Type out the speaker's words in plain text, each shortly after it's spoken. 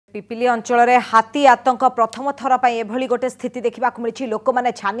पिपिली अंचल में हाथी आतंक प्रथम थर पर एभली गोटे स्थिति देखा मिली लोक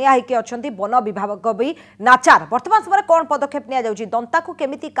मैंने छानिया होकर अच्छा वन विभाग भी नाचार बर्तमान समय कौन पदक्षेप नि दंता को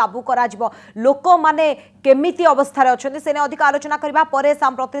केमिति काबू करा लोक मैंने केमिति अवस्था अच्छा से अधिक आलोचना करबा परेश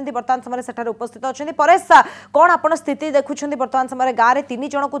आम प्रतिनिधि बर्तमान समय सेठार उपस्थित अच्छा परेश कौन आप स्थिति देखुं बर्तमान समय गाँव में 3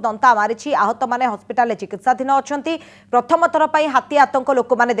 जन को दंता मारी आहत मैंने हस्पिटाल चिकित्साधीन अच्छा प्रथम थर पर हाथी आतंक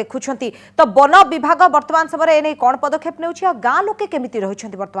लोक मैंने देखुं तो वन विभाग बर्तमान समय एने कौन पदक्षेप ने गाँ लोके केमिति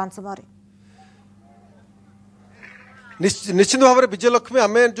रही बर्तमान समय निश्चित भाव में विजयलक्ष्मी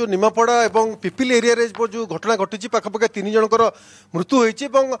आम जो निमापड़ा और पिपिली एरिया रे जो घटना घटी पाखापाखि 3 जनकर मृत्यु होती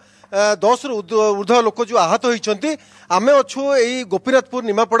 10 ऊर्ध लोक जो आहत होती आम अच्छु यही गोपीनाथपुर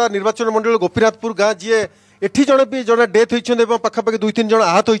निमापड़ा निर्वाचन मंडल गोपीनाथपुर गाँ जी एठी जड़े भी जड़े डेथ होती पाखापाखि 2-3 जन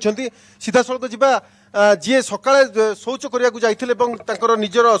आहत होती सीधा सड़क जा जी सका शौच करने जाते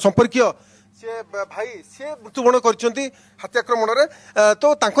निजर संपर्कीय से भाई सी मृत्युवरण कर हाथी आक्रमण में तो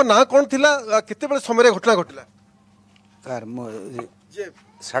ना कौन थी केते समय घटना घटला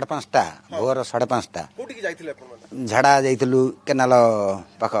सर 5:30 भोर 5:30 झाड़ा जाइलु केनाल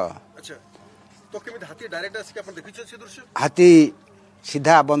पाख तो केमिति हाथी डायरेक्ट आसी अपन देखिछ से दृश्य हाथी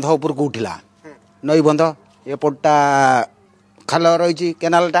सीधा बंध ऊपर को उठिला नई बंध एपटा खाल रही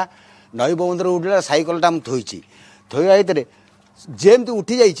केनालटा नई बंध उठिला साइकलटा थोइछि थोइया भितर जेमती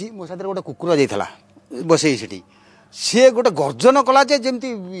उठी जाइछि मो साथ गोटे कुकुर जाइथला बसई सेठी सी गोटे गर्जन कला जे जेमती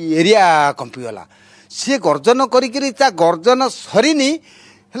एरिया कंपीगला सी गर्जन करी गर्जन सरीनी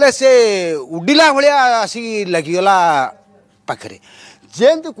हेले से उडिला भाया आसी लगिगला पाखरे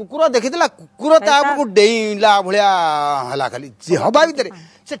जेमती कुकुर देखीला कुकुर ताको डेइला भाया हला खाली जे हवा भितर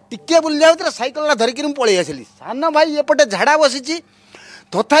से टिके बुल जाउ साइकल धरिक पळै आसली सान भाई एपटे झाड़ा बसीची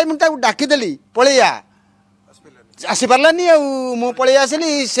तथापि मुझे डाकी देली पळैया आसी पार्लानी मु पळै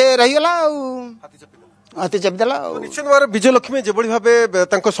आसली से रहीगला हाथी चपदेला निश्चित भाव विजयलक्ष्मी जो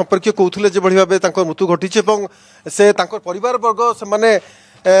भाव संपर्क कहते जो भाव मृत्यु घटी से परिवार वर्ग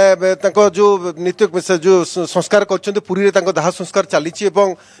से जो नित्य जो संस्कार कर पुरी रे दाह संस्कार चली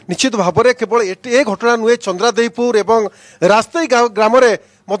निश्चित भाव में केवल ए घटना नुहे चंद्रादेईपुर एवं रास्ते ग्राम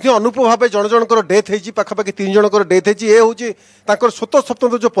अनुप भाव जन जनकर डेथ होती पाखापाखि 3 जनकर डेथ होती स्वतः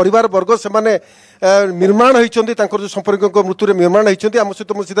स्वतंत्र जो परिवार वर्ग से निर्माण होती जो संपर्क मृत्यु निर्माण होती आम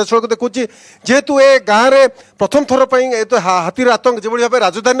सहित मुझे सीधा सड़क देखुची जेहेतु ए गाँव में प्रथम थर पर हाथीर आतंक जो भाव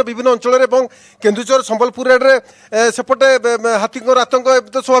राजधानी विभिन्न अंचल केन्दुझर संबलपुर सेपटे हाथी आतंक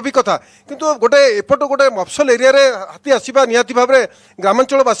तो स्वाभाविक कथा किंतु गोटे एपट गोटे मफसल एरिया रे हाथी आसवा निहाती भाव में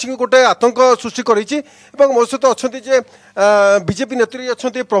ग्रामांचलवासी गोटे आतंक सृष्टि करी मो सहित अच्छा बीजेपी नेत्री अच्छा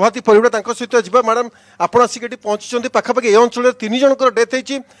प्रभाती परिड़ा सहित जा मैडम आपड़ आसिक पहुंची पाखापाखि ए अंचल 3 जनकर डेथ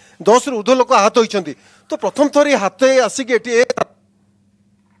होती 10 ऊर्ध लोक आहत होती तो प्रथम थर हाथी आसिक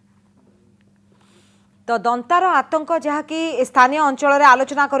तो दंतार आतंक जहाँकि स्थानीय अंचल में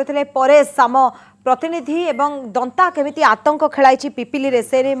आलोचना करते परेश आम प्रतिनिधि एवं दंता केमिति आतंक खेलाई पिपिली रे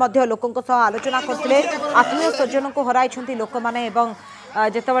से लोकों आलोचना करते आत्मीय स्वजन को हराई लोक मैंने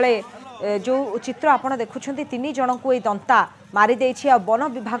जितेबाला जो चित्र आपड़ देखुं 3 जन को दंता मारी वन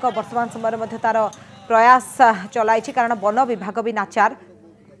विभाग वर्तमान समय तार प्रयास चलाई कारण वन विभाग भी नाचार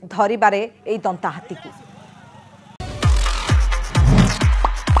धरबारे दंता हाथी को।